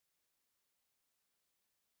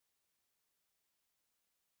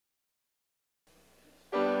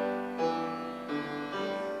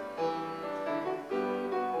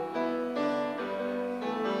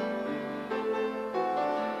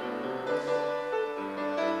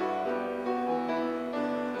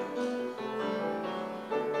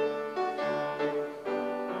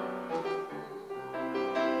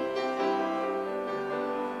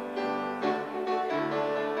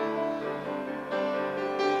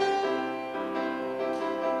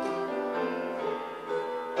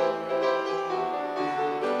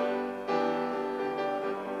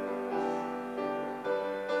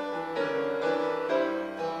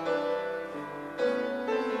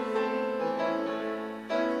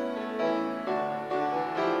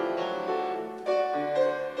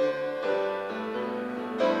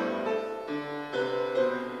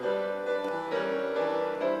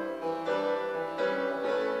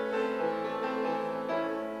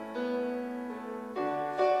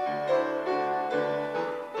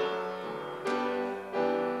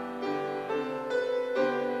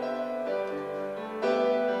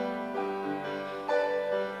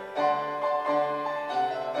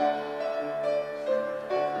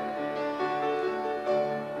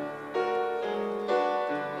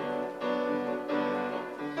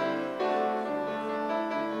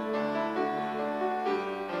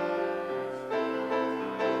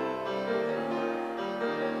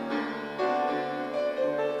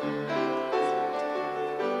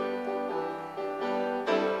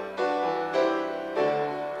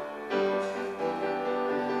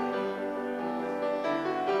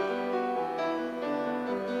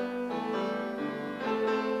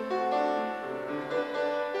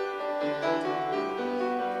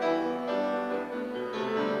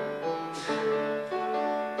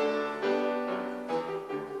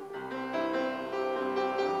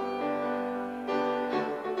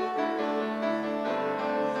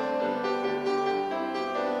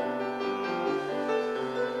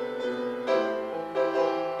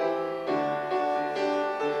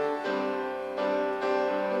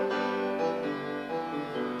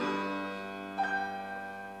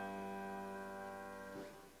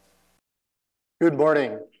Good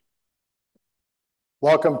morning.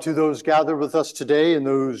 Welcome to those gathered with us today and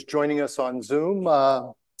those joining us on Zoom.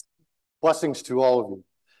 Blessings to all of you.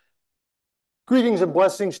 Greetings and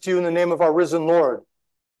blessings to you in the name of our risen Lord.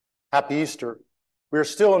 Happy Easter. We are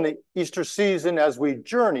still in the Easter season as we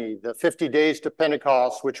journey the 50 days to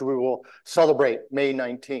Pentecost, which we will celebrate May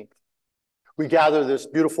 19th. We gather this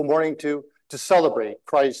beautiful morning to celebrate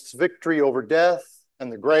Christ's victory over death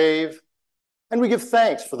and the grave. And we give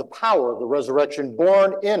thanks for the power of the resurrection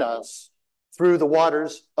born in us through the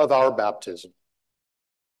waters of our baptism.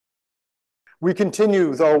 We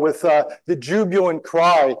continue, though, with the jubilant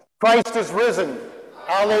cry, Christ is risen,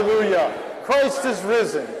 hallelujah. Christ is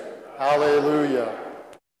risen, hallelujah.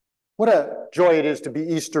 What a joy it is to be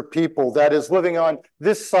Easter people, that is, living on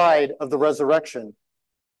this side of the resurrection,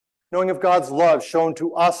 knowing of God's love shown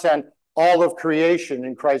to us and all of creation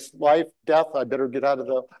in Christ's life, death. I better get out of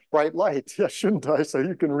the bright light, yeah, shouldn't I? So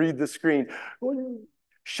you can read the screen.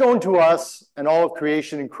 Shown to us and all of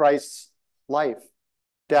creation in Christ's life,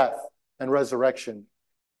 death, and resurrection.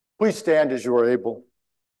 Please stand as you are able.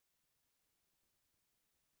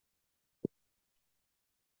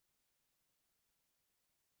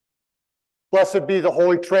 Blessed be the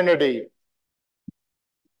Holy Trinity,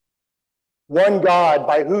 one God,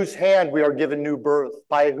 by whose hand we are given new birth,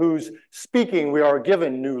 by whose speaking we are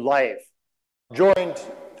given new life. Joined,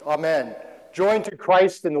 amen, joined to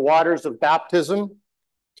Christ in the waters of baptism,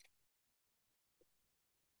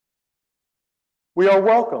 we are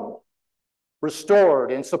welcomed,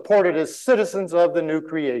 restored, and supported as citizens of the new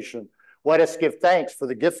creation. Let us give thanks for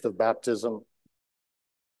the gift of baptism.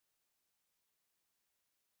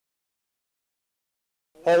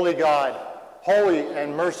 Holy God, holy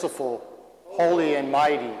and merciful, holy and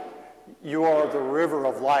mighty, you are the river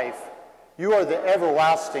of life. You are the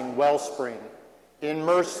everlasting wellspring. In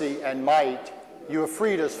mercy and might, you have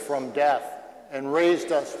freed us from death and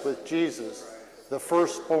raised us with Jesus, the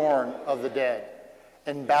firstborn of the dead.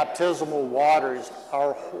 In baptismal waters,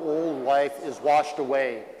 our whole life is washed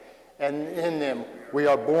away, and in them we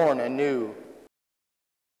are born anew.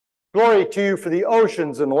 Glory to you for the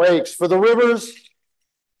oceans and lakes, for the rivers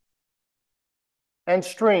and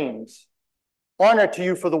streams. Honor to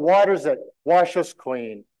you for the waters that wash us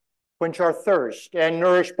clean, quench our thirst, and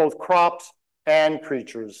nourish both crops and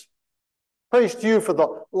creatures. Praise to you for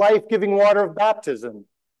the life-giving water of baptism,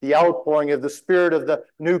 the outpouring of the Spirit of the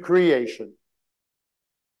new creation.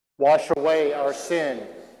 Wash away our sin,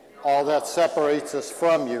 all that separates us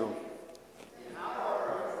from you.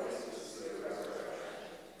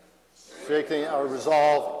 Strengthening our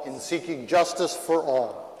resolve in seeking justice for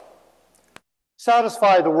all.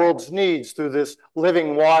 Satisfy the world's needs through this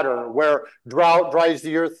living water. Where drought dries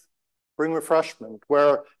the earth, bring refreshment.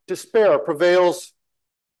 Where despair prevails,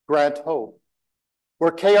 grant hope. Where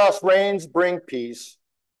chaos reigns, bring peace.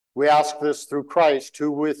 We ask this through Christ,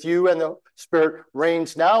 who with you and the Spirit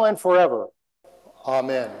reigns now and forever.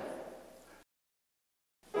 Amen.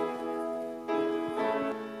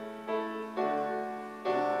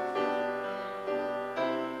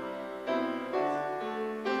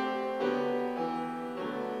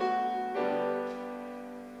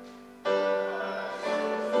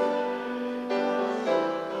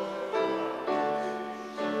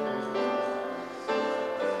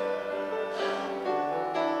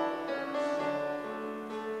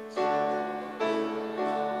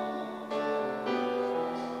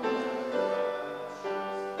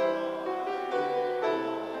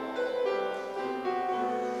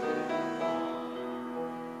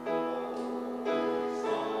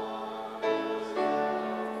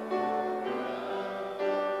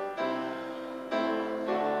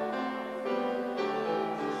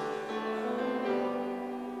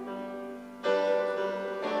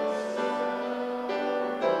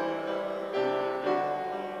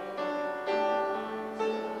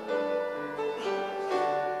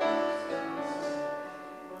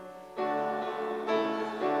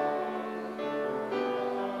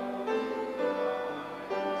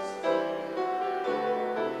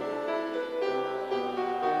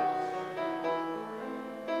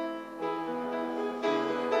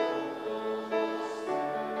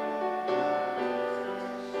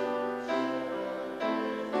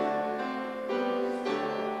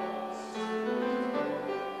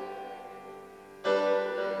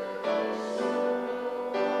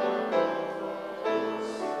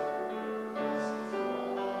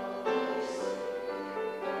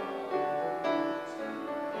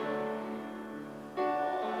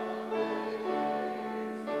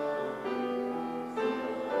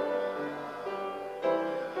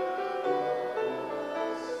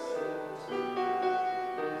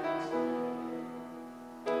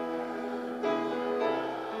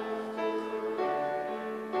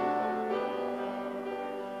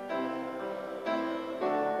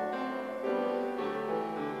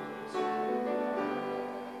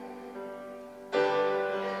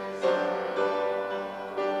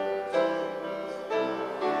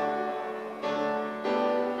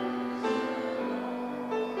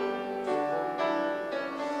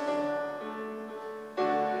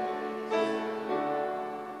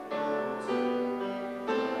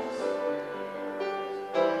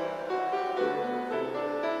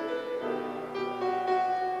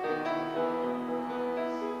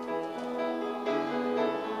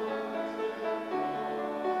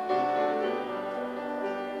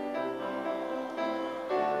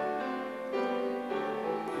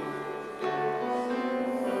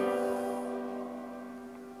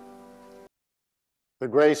 The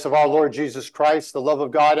grace of our Lord Jesus Christ, the love of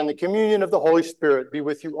God, and the communion of the Holy Spirit be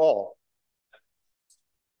with you all.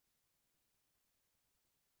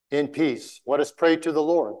 In peace, let us pray to the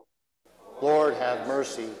Lord. Lord, have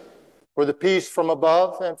mercy. For the peace from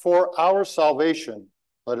above and for our salvation,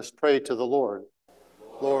 let us pray to the Lord.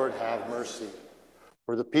 Lord, have mercy.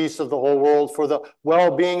 For the peace of the whole world, for the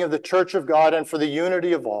well-being of the Church of God, and for the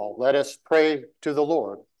unity of all, let us pray to the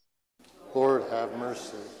Lord. Lord, have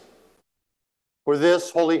mercy. For this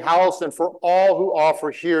holy house and for all who offer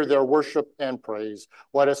here their worship and praise,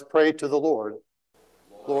 let us pray to the Lord.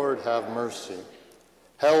 Lord, have mercy.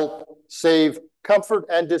 Help, save, comfort,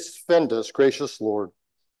 and defend us, gracious Lord.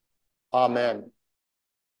 Amen.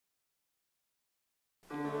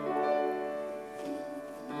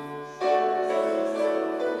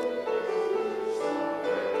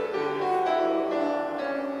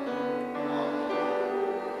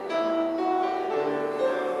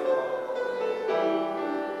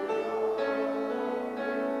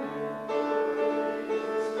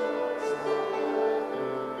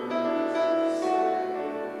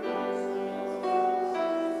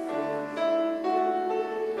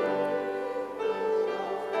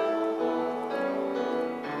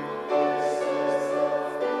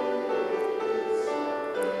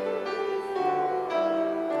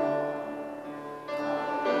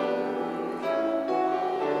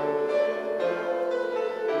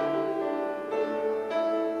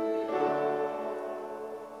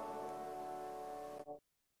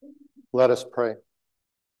 Let us pray.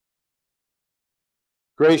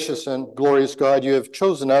 Gracious and glorious God, you have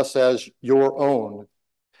chosen us as your own,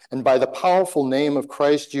 and by the powerful name of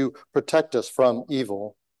Christ, you protect us from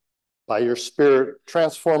evil. By your Spirit,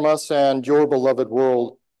 transform us and your beloved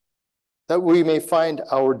world, that we may find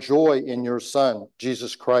our joy in your Son,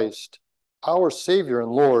 Jesus Christ, our Savior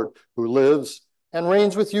and Lord, who lives and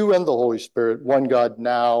reigns with you and the Holy Spirit, one God,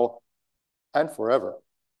 now and forever.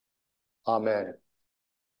 Amen.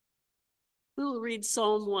 We will read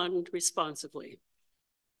Psalm 1 responsively.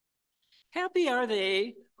 Happy are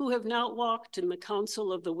they who have not walked in the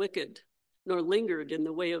counsel of the wicked, nor lingered in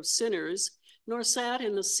the way of sinners, nor sat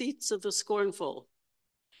in the seats of the scornful.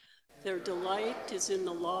 Their delight is in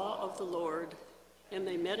the law of the Lord, and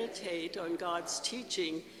they meditate on God's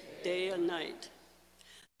teaching day and night.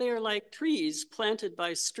 They are like trees planted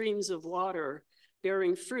by streams of water,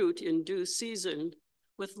 bearing fruit in due season,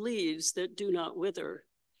 with leaves that do not wither.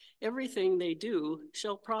 Everything they do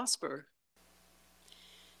shall prosper.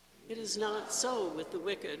 It is not so with the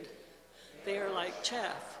wicked. They are like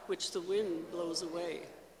chaff, which the wind blows away.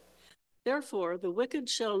 Therefore, the wicked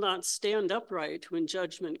shall not stand upright when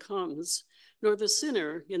judgment comes, nor the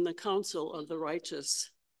sinner in the counsel of the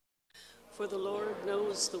righteous. For the Lord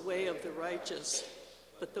knows the way of the righteous,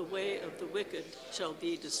 but the way of the wicked shall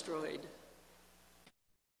be destroyed.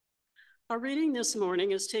 Our reading this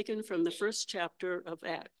morning is taken from the first chapter of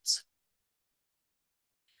Acts.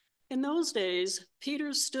 In those days,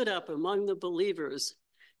 Peter stood up among the believers.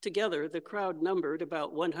 Together, the crowd numbered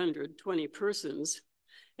about 120 persons,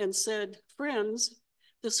 and said, "Friends,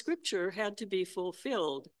 the scripture had to be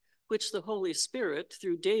fulfilled, which the Holy Spirit,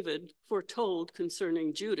 through David, foretold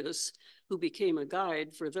concerning Judas, who became a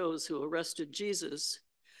guide for those who arrested Jesus.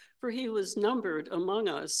 For he was numbered among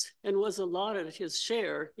us and was allotted his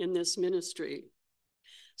share in this ministry.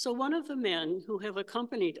 So one of the men who have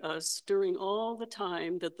accompanied us during all the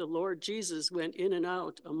time that the Lord Jesus went in and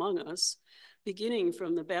out among us, beginning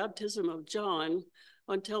from the baptism of John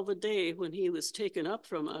until the day when he was taken up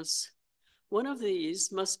from us, one of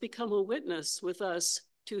these must become a witness with us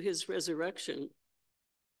to his resurrection."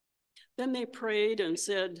 Then they prayed and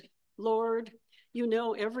said, "Lord, you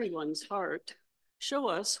know everyone's heart. Show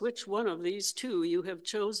us which one of these two you have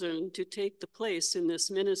chosen to take the place in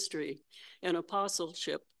this ministry and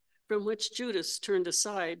apostleship from which Judas turned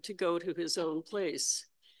aside to go to his own place."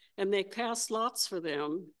 And they cast lots for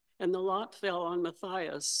them, and the lot fell on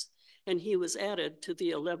Matthias, and he was added to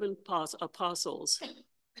the 11 apostles.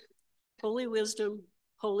 Holy wisdom,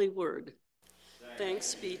 holy word.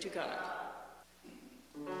 Thanks be to God.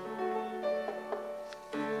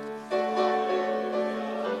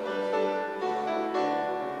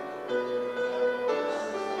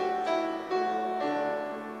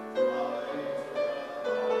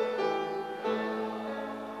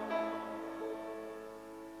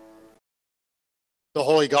 The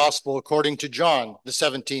Holy Gospel according to John, the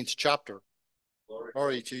 17th chapter.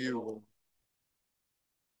 Glory to you, Lord.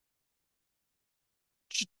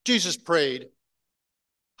 Jesus prayed,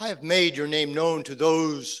 "I have made your name known to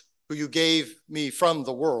those who you gave me from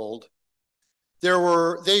the world. They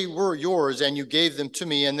were yours, and you gave them to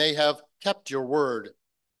me, and they have kept your word.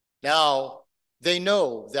 Now They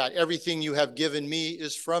know that everything you have given me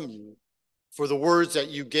is from you. For the words that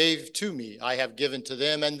you gave to me, I have given to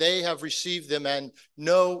them, and they have received them and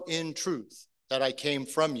know in truth that I came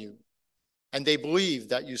from you, and they believe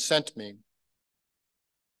that you sent me.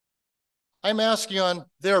 I'm asking on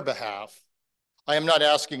their behalf. I am not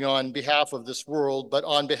asking on behalf of this world, but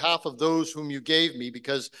on behalf of those whom you gave me,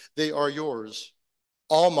 because they are yours.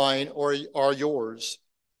 All mine are yours,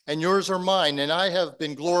 and yours are mine, and I have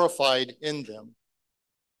been glorified in them.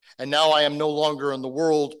 And now I am no longer in the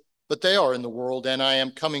world, but they are in the world, and I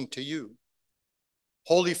am coming to you.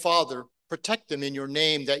 Holy Father, protect them in your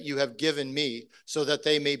name that you have given me, so that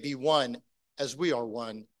they may be one as we are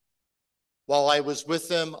one. While I was with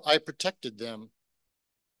them, I protected them.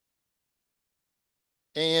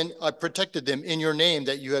 And I protected them in your name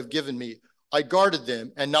that you have given me. I guarded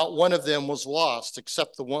them, and not one of them was lost,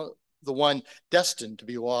 except the one destined to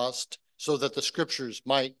be lost, so that the scriptures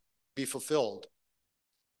might be fulfilled.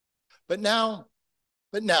 But now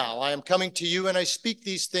I am coming to you, and I speak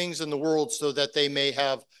these things in the world so that they may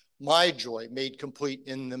have my joy made complete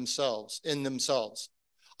in themselves.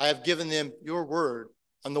 I have given them your word,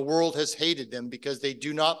 and the world has hated them because they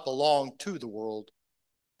do not belong to the world,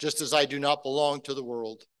 just as I do not belong to the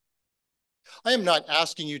world. I am not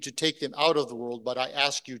asking you to take them out of the world, but I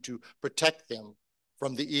ask you to protect them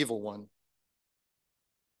from the evil one.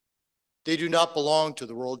 They do not belong to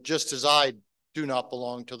the world, just as I do not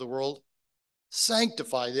belong to the world.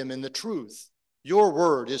 Sanctify them in the truth. Your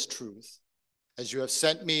word is truth. As you have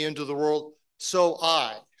sent me into the world, so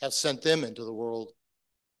I have sent them into the world.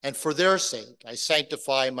 And for their sake, I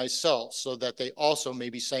sanctify myself, so that they also may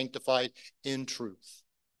be sanctified in truth.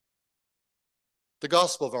 The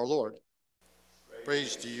gospel of our Lord.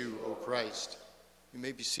 Praise to you, O Christ. You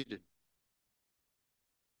may be seated.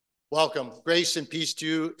 Welcome. Grace and peace to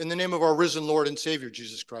you in the name of our risen Lord and Savior,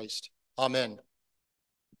 Jesus Christ. Amen.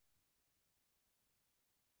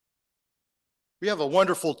 We have a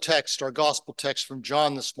wonderful text, our gospel text from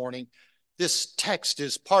John this morning. This text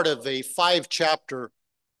is part of a 5-chapter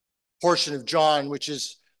portion of John, which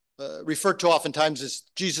is referred to oftentimes as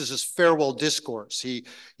Jesus' farewell discourse.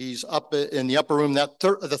 He's up in the upper room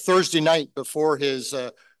the Thursday night before his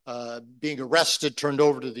being arrested, turned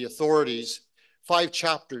over to the authorities. 5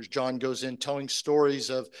 chapters, John goes in telling stories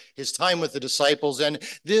of his time with the disciples. And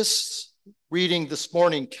this reading this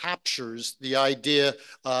morning captures the idea,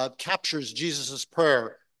 captures Jesus'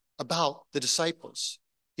 prayer about the disciples.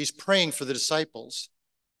 He's praying for the disciples,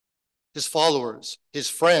 his followers, his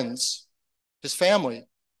friends, his family,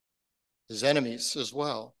 his enemies as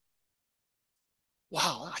well.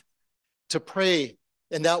 Wow, to pray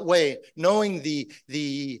in that way, knowing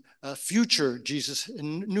the future, Jesus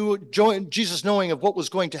knowing of what was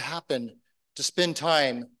going to happen, to spend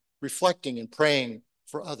time reflecting and praying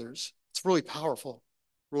for others. It's really powerful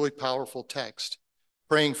text.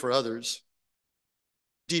 Praying for others,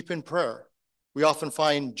 deep in prayer. We often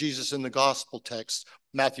find Jesus in the gospel text,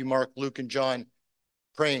 Matthew, Mark, Luke, and John,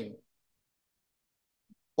 praying.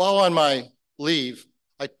 While on my leave,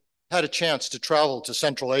 I had a chance to travel to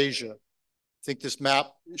Central Asia. I think this map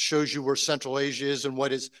shows you where Central Asia is and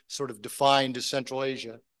what is sort of defined as Central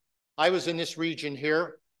Asia. I was in this region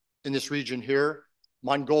here,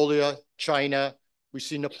 Mongolia, China. We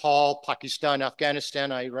see Nepal, Pakistan,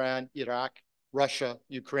 Afghanistan, Iran, Iraq, Russia,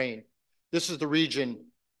 Ukraine. This is the region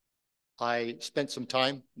I spent some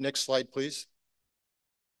time. Next slide, please.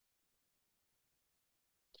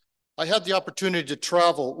 I had the opportunity to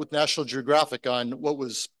travel with National Geographic on what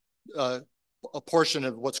was a portion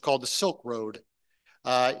of what's called the Silk Road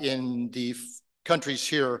in the countries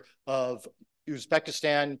here of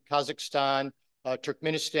Uzbekistan, Kazakhstan,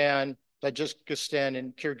 Turkmenistan, Tajikistan,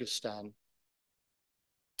 and Kyrgyzstan.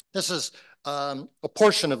 This is a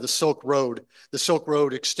portion of the Silk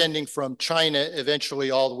Road extending from China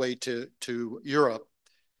eventually all the way to Europe.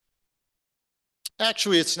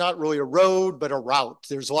 Actually, it's not really a road, but a route.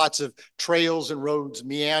 There's lots of trails and roads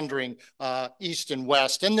meandering east and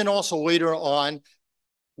west. And then also later on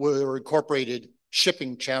were incorporated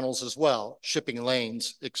shipping channels as well, shipping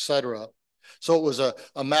lanes, etc. So it was a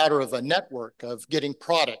matter of a network of getting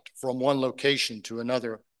product from one location to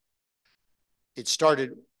another. It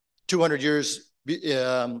started 200 years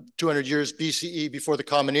BCE before the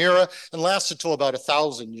Common Era and lasted till about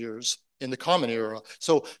 1,000 years in the Common Era.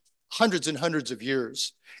 So hundreds and hundreds of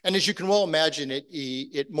years. And as you can well imagine,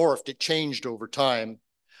 it morphed, it changed over time.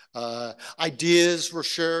 Ideas were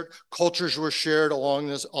shared, cultures were shared along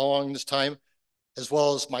this time, as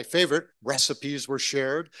well as my favorite, recipes were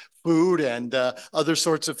shared, food and other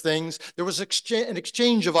sorts of things. There was an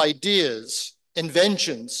exchange of ideas,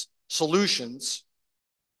 inventions, solutions.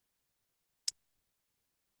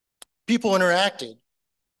 People interacted.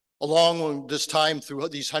 Along this time, through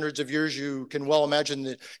these hundreds of years, you can well imagine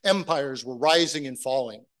that empires were rising and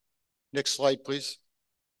falling. Next slide, please.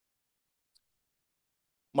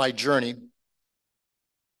 My journey.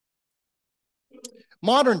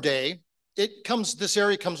 Modern day, this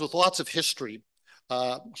area comes with lots of history,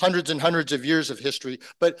 hundreds and hundreds of years of history,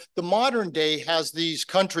 but the modern day has these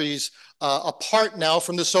countries apart now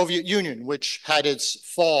from the Soviet Union, which had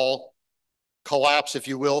its fall, collapse, if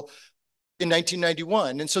you will, in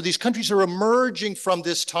 1991. And so these countries are emerging from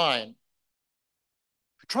this time,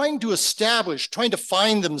 trying to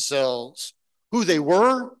find themselves, who they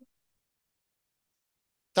were,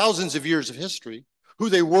 thousands of years of history, who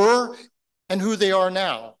they were and who they are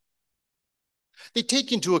now. They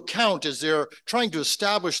take into account, as they're trying to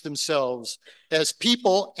establish themselves as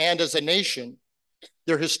people and as a nation,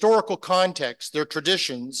 their historical context, their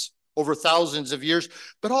traditions over thousands of years,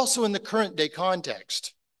 but also in the current day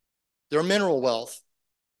context. Their mineral wealth,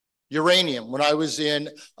 uranium. When I was in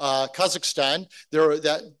Kazakhstan,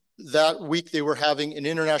 that week they were having an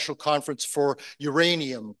international conference for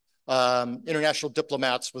uranium, international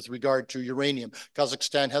diplomats with regard to uranium.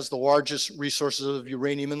 Kazakhstan has the largest resources of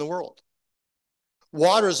uranium in the world.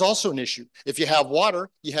 Water is also an issue. If you have water,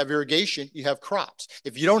 you have irrigation, you have crops.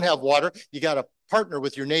 If you don't have water, you got to partner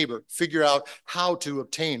with your neighbor, figure out how to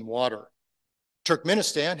obtain water.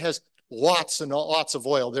 Turkmenistan has lots and lots of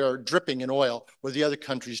oil. They're dripping in oil where the other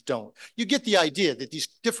countries don't. You get the idea that these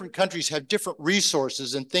different countries have different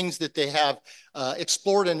resources and things that they have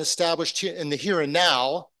explored and established in the here and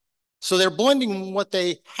now. So they're blending what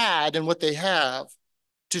they had and what they have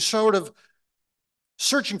to sort of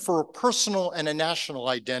searching for a personal and a national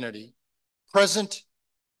identity, present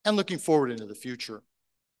and looking forward into the future.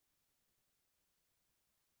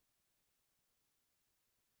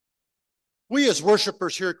 We as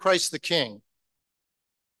worshipers here at Christ the King,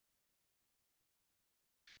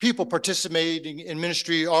 people participating in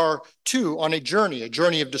ministry are too on a journey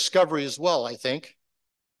of discovery as well, I think.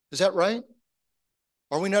 Is that right?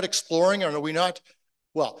 Are we not exploring, or are we not?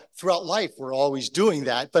 Well, throughout life, we're always doing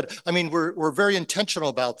that, but I mean, we're very intentional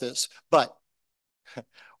about this. But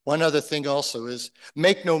one other thing also is,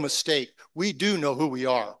 make no mistake, we do know who we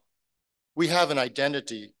are. We have an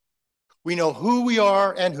identity. We know who we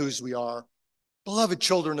are and whose we are. Beloved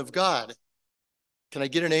children of God. Can I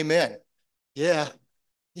get an amen? Yeah,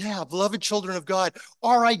 beloved children of God.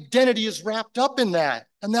 Our identity is wrapped up in that,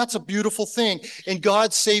 and that's a beautiful thing. In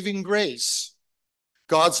God's saving grace,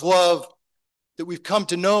 God's love that we've come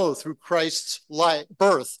to know through Christ's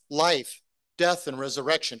birth, life, death, and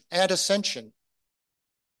resurrection, and ascension.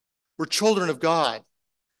 We're children of God,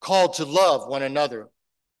 called to love one another,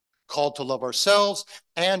 called to love ourselves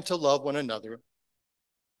and to love one another.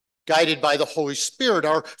 Guided by the Holy Spirit,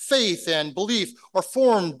 our faith and belief are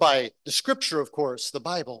formed by the Scripture, of course, the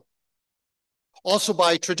Bible. Also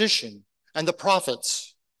by tradition and the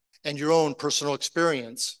prophets and your own personal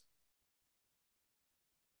experience.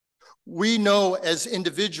 We know as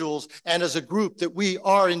individuals and as a group that we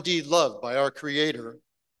are indeed loved by our Creator,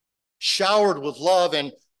 showered with love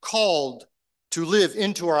and called to live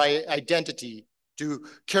into our identity, to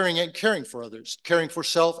caring for others, caring for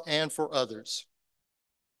self and for others.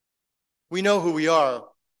 We know who we are.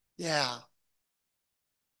 Yeah.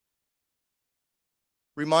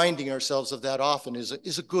 Reminding ourselves of that often is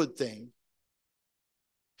a good thing.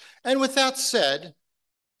 And with that said,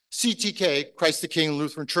 CTK, Christ the King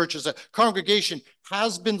Lutheran Church, as a congregation,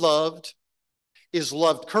 has been loved, is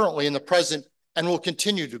loved currently in the present, and will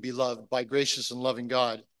continue to be loved by gracious and loving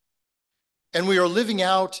God. And we are living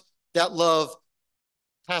out that love,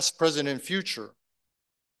 past, present, and future.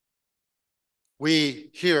 We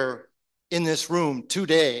here in this room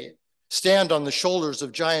today stand on the shoulders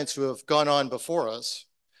of giants who have gone on before us,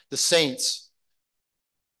 the saints,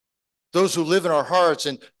 those who live in our hearts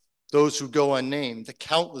and those who go unnamed, the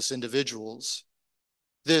countless individuals.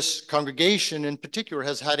 This congregation in particular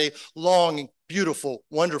has had a long, beautiful,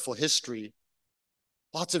 wonderful history.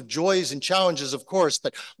 Lots of joys and challenges, of course,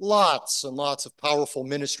 but lots and lots of powerful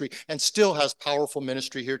ministry, and still has powerful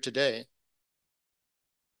ministry here today.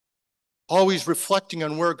 Always reflecting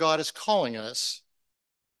on where God is calling us.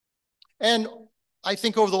 And I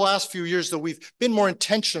think over the last few years, though, we've been more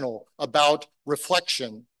intentional about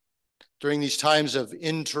reflection during these times of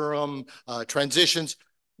interim transitions.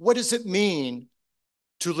 What does it mean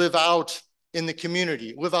to live out in the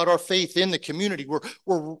community, live out our faith in the community?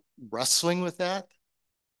 We're wrestling with that.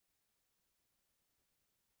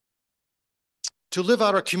 To live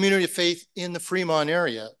out our community of faith in the Fremont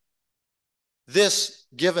area. This,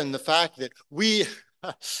 given the fact that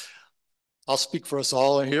I'll speak for us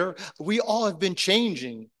all in here, we all have been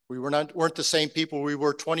changing We weren't the same people we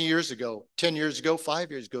were 20 years ago, 10 years ago,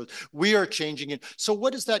 5 years ago. We are changing it. So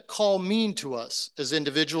what does that call mean to us as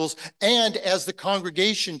individuals and as the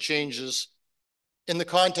congregation changes in the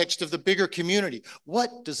context of the bigger community?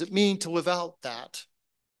 What does it mean to live out that?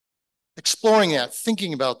 Exploring that,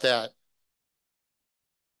 thinking about that.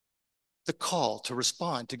 The call to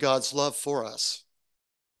respond to God's love for us.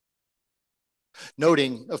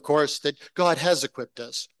 Noting, of course, that God has equipped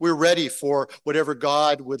us. We're ready for whatever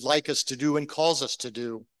God would like us to do and calls us to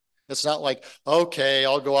do. It's not like, okay,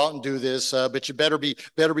 I'll go out and do this, but you better be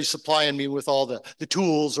supplying me with all the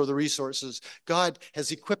tools or the resources. God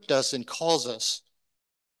has equipped us and calls us,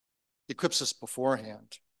 equips us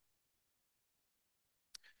beforehand.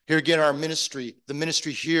 Here again, our ministry, the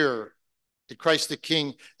ministry here at Christ the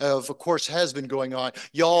King, of course, has been going on.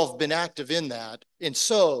 Y'all have been active in that in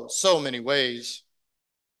so many ways.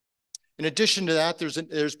 In addition to that,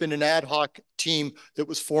 there's been an ad hoc team that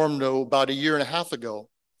was formed about a year and a half ago.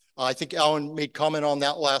 I think Alan made comment on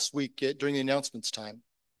that last week during the announcements time.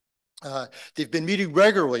 They've been meeting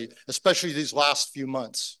regularly, especially these last few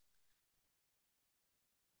months.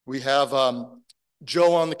 We have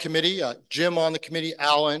Joe on the committee, Jim on the committee,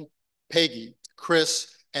 Alan, Peggy,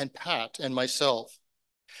 Chris, and Pat, and myself.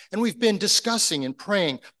 And we've been discussing and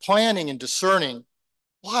praying, planning and discerning.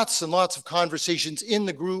 Lots and lots of conversations in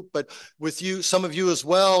the group, but with you, some of you as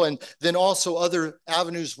well, and then also other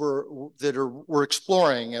avenues we're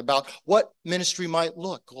exploring about what ministry might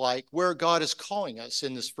look like, where God is calling us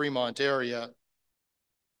in this Fremont area.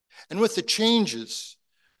 And with the changes,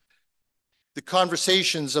 the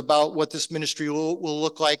conversations about what this ministry will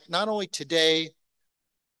look like, not only today,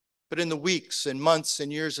 but in the weeks and months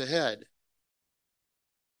and years ahead.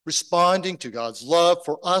 Responding to God's love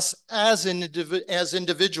for us as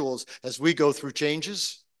individuals as we go through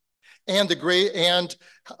changes, and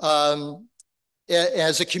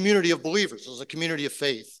as a community of believers, as a community of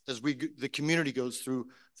faith, as the community goes through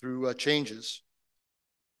changes.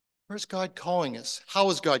 Where's God calling us? How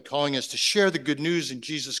is God calling us to share the good news in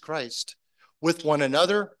Jesus Christ with one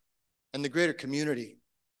another and the greater community?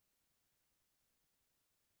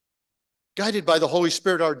 Guided by the Holy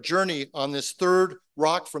Spirit, our journey on this third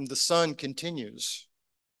rock from the sun continues.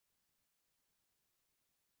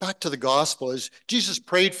 Back to the gospel, as Jesus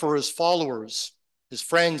prayed for his followers, his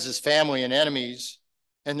friends, his family, and enemies,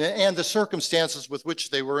 and the circumstances with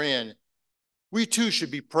which they were in, we too should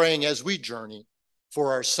be praying as we journey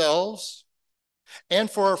for ourselves and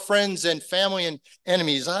for our friends and family and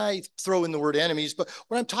enemies. I throw in the word enemies, but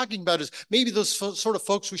what I'm talking about is maybe those sort of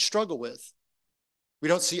folks we struggle with. We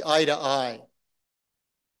don't see eye to eye.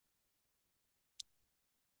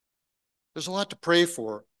 There's a lot to pray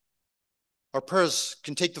for. Our prayers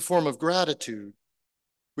can take the form of gratitude.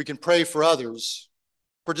 We can pray for others,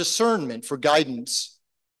 for discernment, for guidance.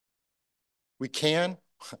 We can,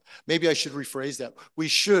 maybe I should rephrase that. We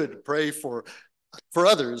should pray for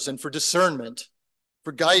others and for discernment,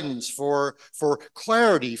 for guidance, for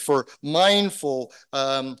clarity, for mindfulness,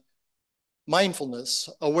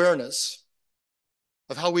 awareness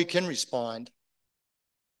of how we can respond,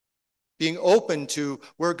 being open to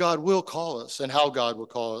where God will call us and how God will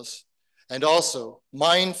call us, and also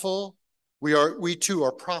mindful we too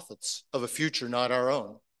are prophets of a future not our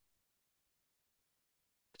own.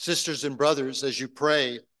 Sisters and brothers, as you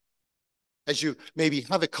pray, as you maybe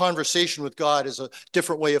have a conversation with God, is a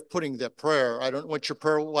different way of putting that prayer. I don't know what your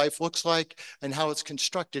prayer life looks like and how it's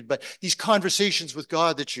constructed, but these conversations with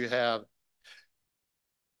God that you have,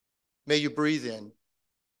 may you breathe in.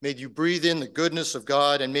 May you breathe in the goodness of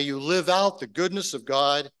God, and may you live out the goodness of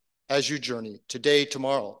God as you journey today,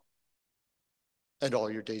 tomorrow, and all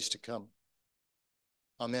your days to come.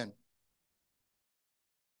 Amen.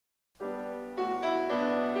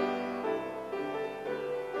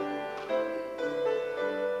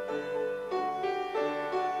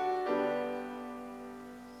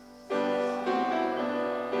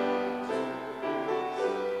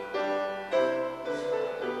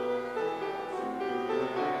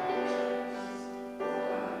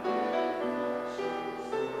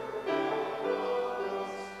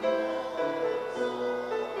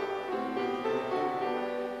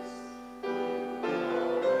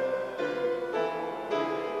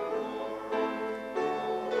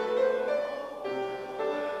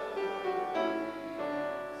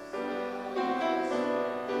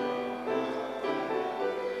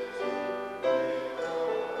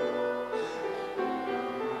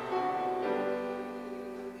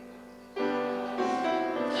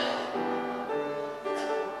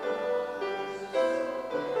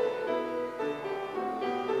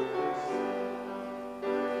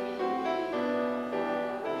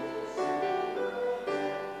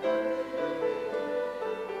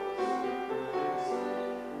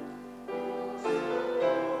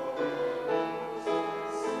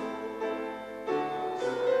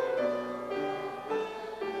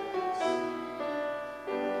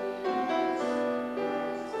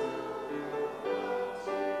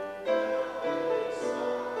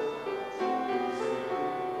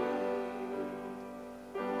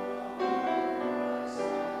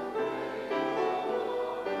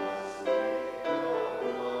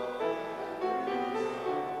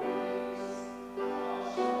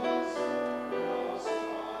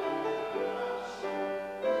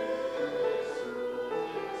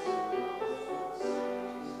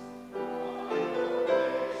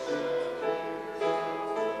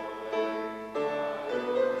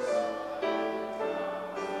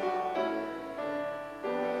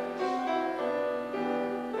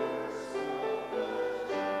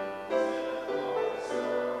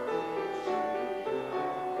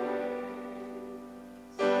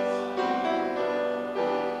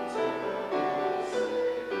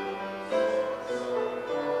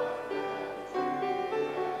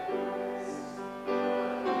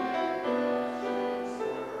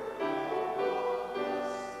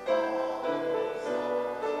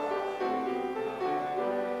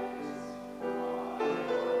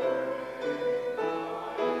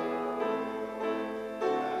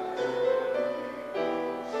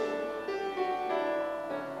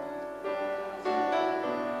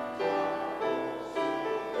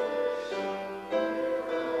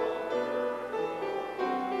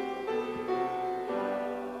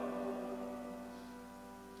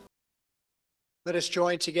 Let us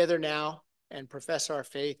join together now and profess our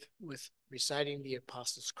faith with reciting the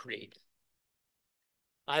Apostles' Creed.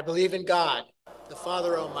 I believe in God, the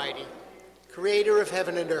Father Almighty, creator of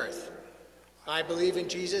heaven and earth. I believe in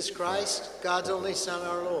Jesus Christ, God's only Son,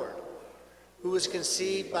 our Lord, who was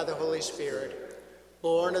conceived by the Holy Spirit,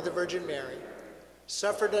 born of the Virgin Mary,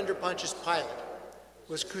 suffered under Pontius Pilate,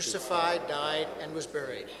 was crucified, died, and was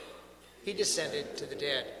buried. He descended to the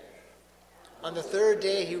dead. On the third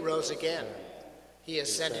day he rose again. He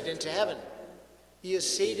ascended into heaven. He is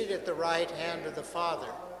seated at the right hand of the Father,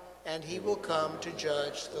 and he will come to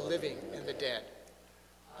judge the living and the dead.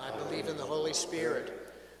 I believe in the Holy Spirit,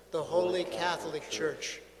 the Holy Catholic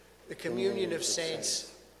Church, the communion of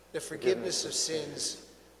saints, the forgiveness of sins,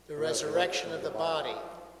 the resurrection of the body,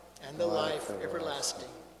 and the life everlasting.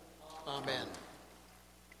 Amen.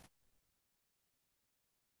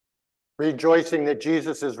 Rejoicing that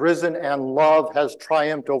Jesus is risen and love has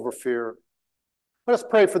triumphed over fear. Let us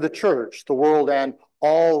pray for the church, the world, and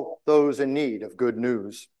all those in need of good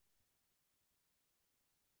news.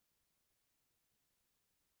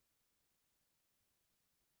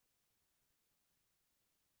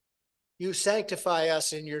 You sanctify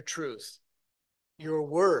us in your truth. Your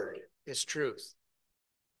word is truth.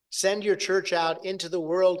 Send your church out into the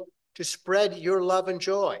world to spread your love and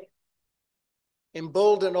joy.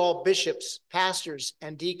 Embolden all bishops, pastors,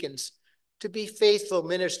 and deacons to be faithful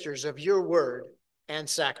ministers of your word and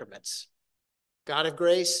sacraments. God of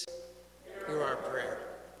grace, hear our prayer.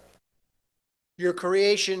 Your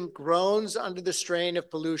creation groans under the strain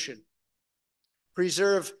of pollution.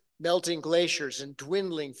 Preserve melting glaciers and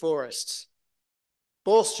dwindling forests.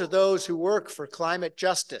 Bolster those who work for climate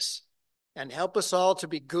justice, and help us all to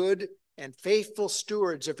be good and faithful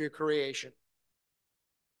stewards of your creation.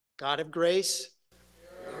 God of grace,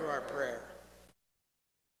 hear our prayer.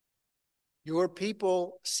 Your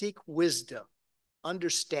people seek wisdom,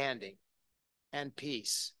 understanding, and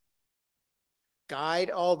peace.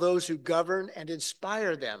 Guide all those who govern and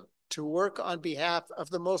inspire them to work on behalf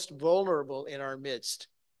of the most vulnerable in our midst.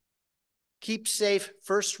 Keep safe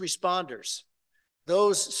first responders,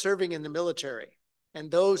 those serving in the military, and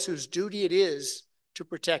those whose duty it is to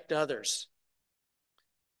protect others.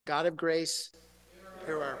 God of grace,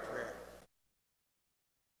 hear our prayer.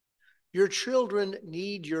 Your children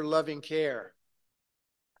need your loving care.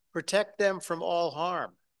 Protect them from all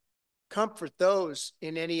harm. Comfort those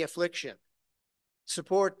in any affliction.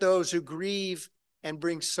 Support those who grieve and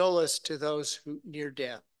bring solace to those who near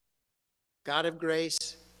death. God of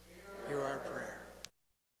grace, hear our prayer.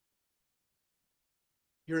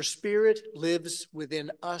 Your Spirit lives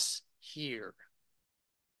within us here.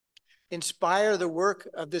 Inspire the work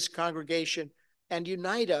of this congregation and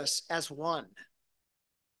unite us as one.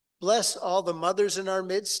 Bless all the mothers in our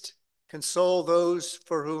midst, console those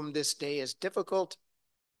for whom this day is difficult,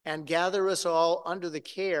 and gather us all under the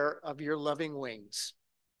care of your loving wings.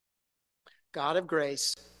 God of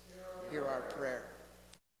grace, hear our prayer.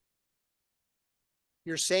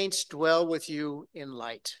 Your saints dwell with you in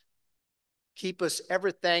light. Keep us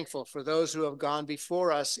ever thankful for those who have gone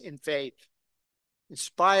before us in faith.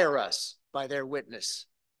 Inspire us by their witness.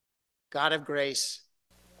 God of grace,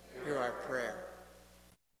 hear our prayer.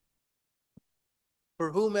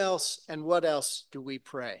 For whom else and what else do we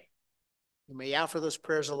pray? You may offer those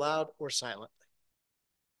prayers aloud or silently.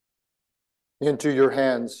 Into your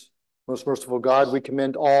hands, most merciful God, we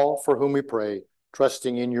commend all for whom we pray,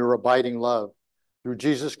 trusting in your abiding love. Through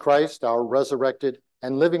Jesus Christ, our resurrected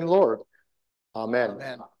and living Lord. Amen.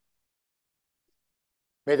 Amen.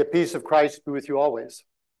 May the peace of Christ be with you always.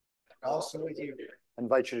 Also with you. I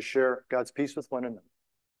invite you to share God's peace with one another.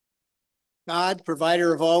 God,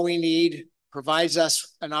 provider of all we need, provides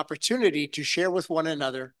us an opportunity to share with one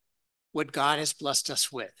another what God has blessed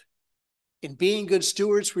us with. In being good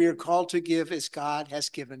stewards, we are called to give as God has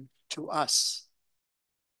given to us.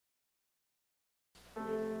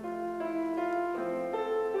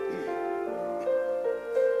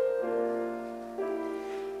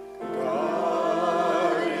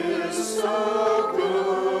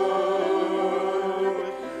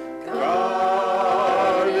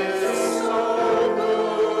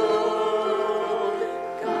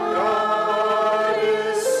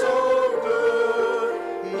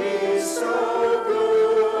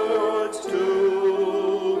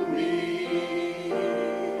 To me.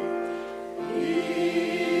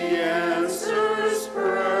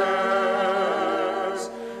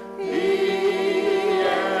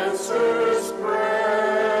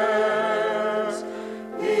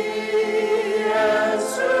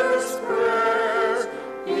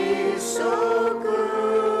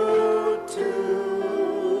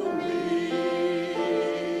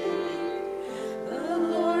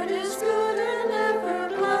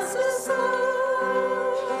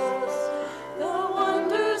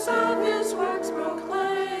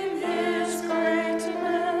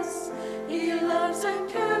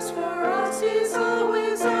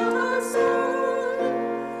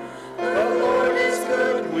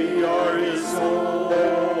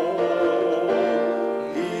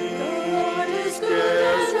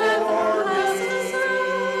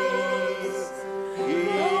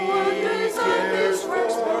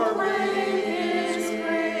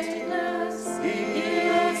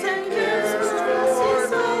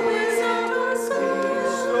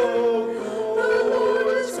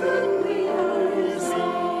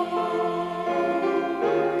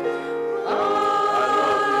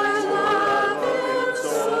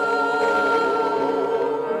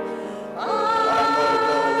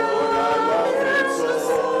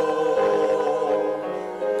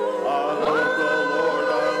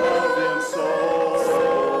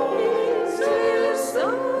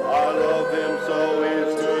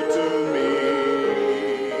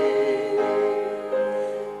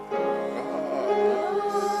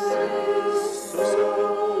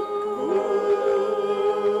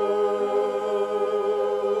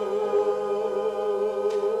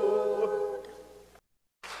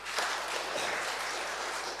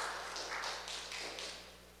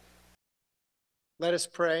 Let us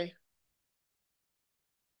pray.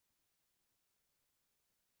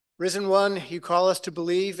 Risen One, you call us to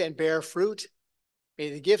believe and bear fruit.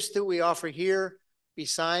 May the gifts that we offer here be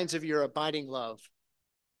signs of your abiding love.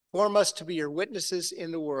 Form us to be your witnesses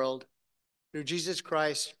in the world. Through Jesus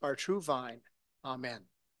Christ, our true vine. Amen.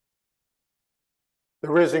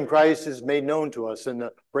 The risen Christ is made known to us in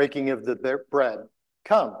the breaking of the bread.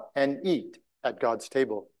 Come and eat at God's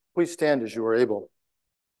table. Please stand as you are able.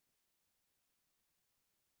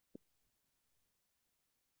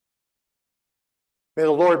 May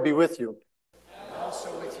the Lord be with you. And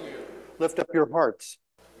also with you. Lift up your hearts.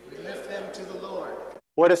 We lift them to the Lord.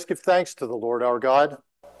 Let us give thanks to the Lord our God.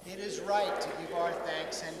 It is right to give our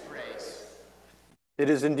thanks and praise. It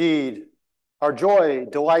is indeed our joy,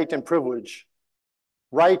 delight, and privilege,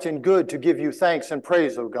 right and good to give you thanks and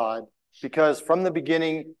praise, O God, because from the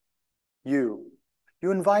beginning, you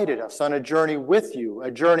invited us on a journey with you, a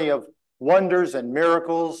journey of wonders and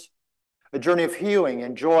miracles, a journey of healing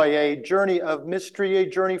and joy, a journey of mystery, a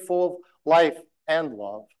journey full of life and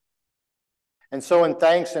love. And so in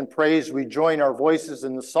thanks and praise, we join our voices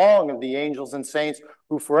in the song of the angels and saints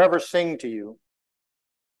who forever sing to you.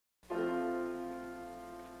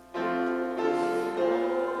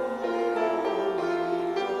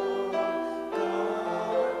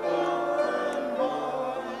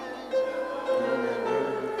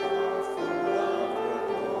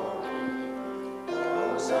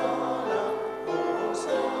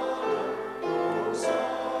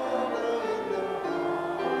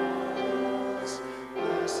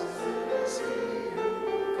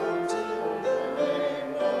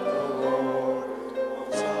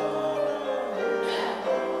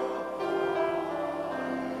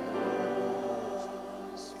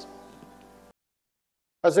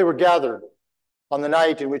 As they were gathered on the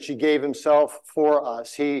night in which he gave himself for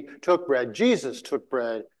us, he took bread. Jesus took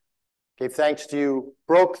bread, gave thanks to you,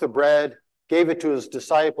 broke the bread, gave it to his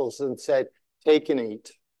disciples, and said, "Take and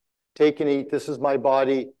eat. Take and eat. This is my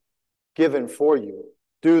body given for you.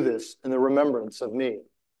 Do this in the remembrance of me."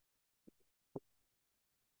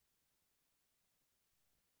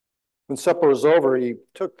 When supper was over, he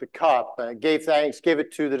took the cup, gave thanks, gave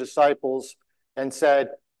it to the disciples, and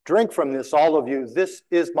said, "Drink from this, all of you. This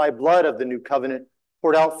is my blood of the new covenant,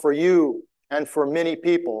 poured out for you and for many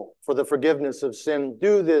people for the forgiveness of sin.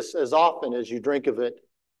 Do this as often as you drink of it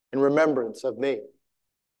in remembrance of me."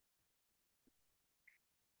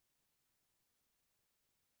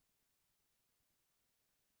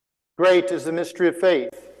 Great is the mystery of faith.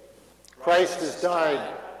 Christ has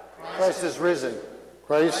died. Christ is risen.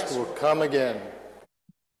 Christ will come again.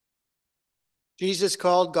 Jesus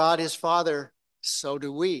called God his Father. So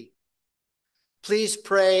do we. Please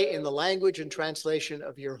pray in the language and translation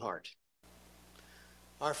of your heart.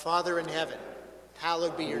 Our Father in heaven,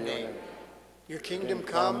 hallowed be your name. Your kingdom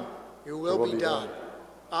come, your will be done,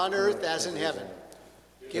 on earth as in heaven.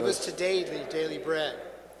 Give us today the daily bread.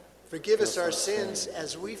 Forgive us our sins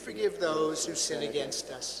as we forgive those who sin against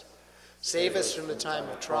us. Save us from the time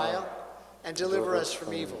of trial and deliver us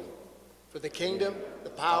from evil. For the kingdom, the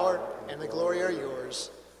power, and the glory are yours,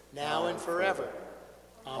 now and forever.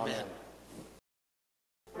 Amen.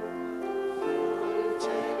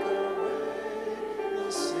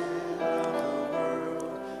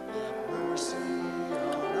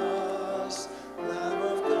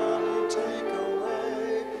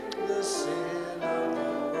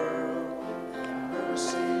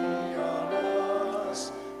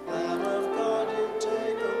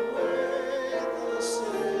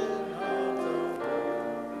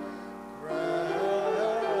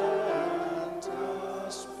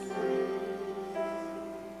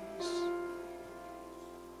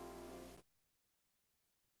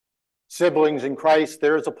 Siblings in Christ,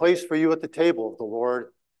 there is a place for you at the table of the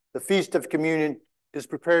Lord. The feast of communion is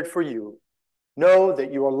prepared for you. Know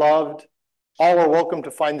that you are loved. All are welcome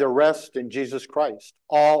to find their rest in Jesus Christ.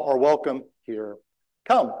 All are welcome here.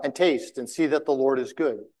 Come and taste and see that the Lord is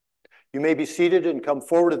good. You may be seated and come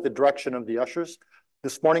forward at the direction of the ushers.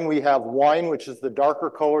 This morning we have wine, which is the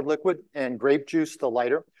darker colored liquid, and grape juice, the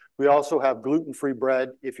lighter. We also have gluten-free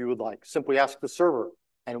bread if you would like. Simply ask the server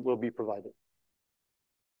and it will be provided.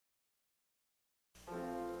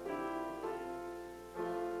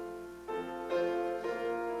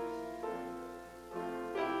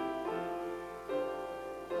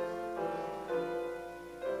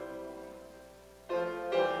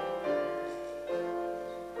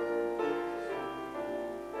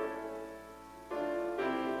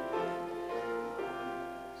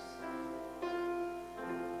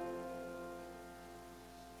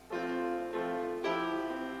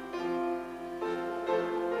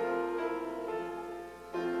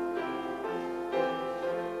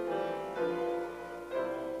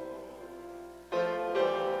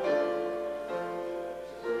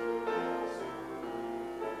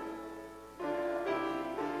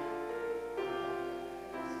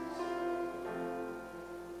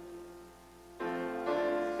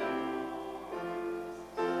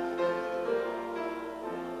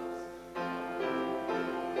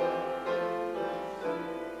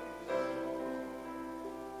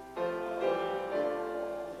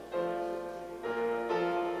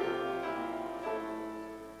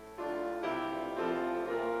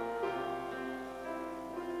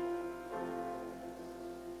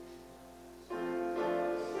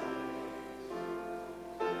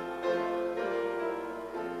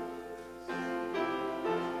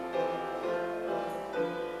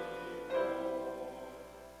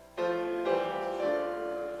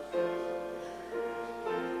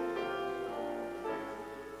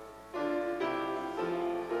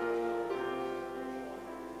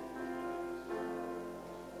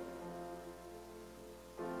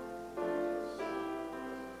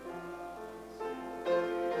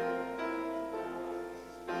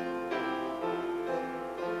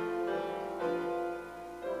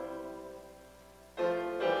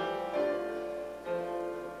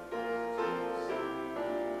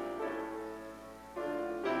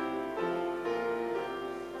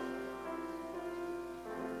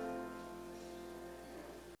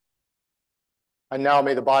 And now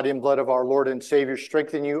may the body and blood of our Lord and Savior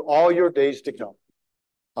strengthen you all your days to come.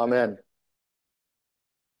 Amen.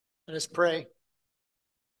 Let us pray.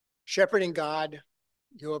 Shepherding God,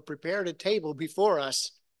 you have prepared a table before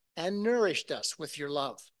us and nourished us with your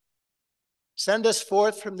love. Send us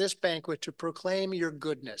forth from this banquet to proclaim your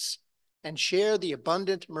goodness and share the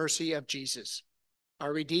abundant mercy of Jesus,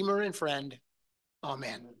 our Redeemer and friend.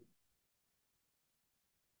 Amen.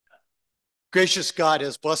 Gracious God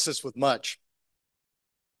has blessed us with much.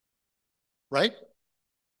 Right?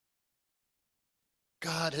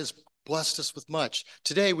 God has blessed us with much.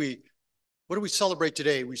 Today, what do we celebrate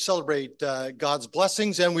today? We celebrate God's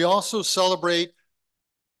blessings, and we also celebrate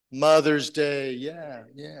Mother's Day. Yeah.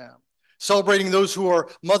 Celebrating those who are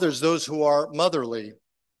mothers, those who are motherly.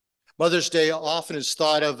 Mother's Day often is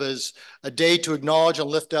thought of as a day to acknowledge and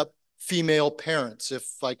lift up female parents, if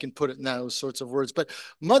I can put it in those sorts of words. But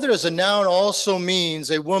mother as a noun also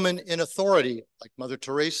means a woman in authority, like Mother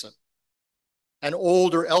Teresa, an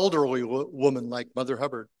older elderly woman like Mother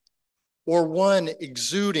Hubbard, or one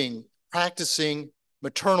exuding, practicing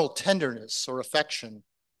maternal tenderness or affection.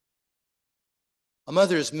 A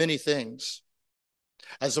mother is many things.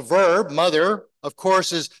 As a verb, mother, of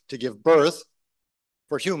course, is to give birth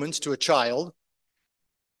for humans to a child,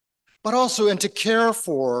 but also and to care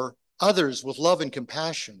for others with love and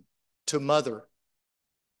compassion, to mother.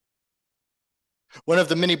 One of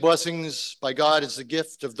the many blessings by God is the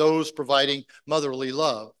gift of those providing motherly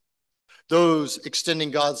love, those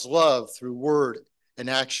extending God's love through word and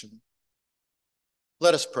action.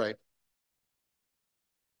 Let us pray.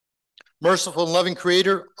 Merciful and loving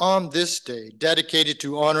Creator, on this day dedicated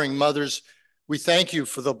to honoring mothers, we thank you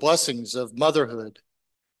for the blessings of motherhood,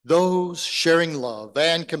 those sharing love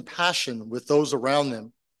and compassion with those around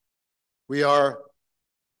them. We are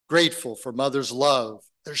grateful for mothers' love,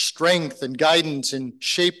 their strength and guidance in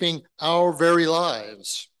shaping our very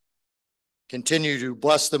lives. Continue to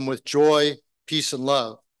bless them with joy, peace, and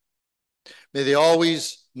love. May they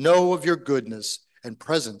always know of your goodness and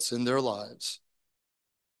presence in their lives.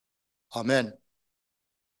 Amen.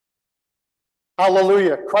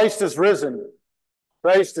 Hallelujah. Christ is risen.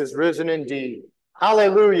 Christ is risen indeed.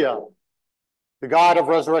 Hallelujah. The God of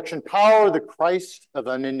resurrection power, the Christ of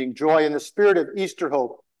unending joy, and the Spirit of Easter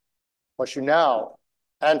hope, bless you now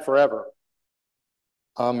and forever.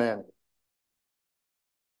 Amen.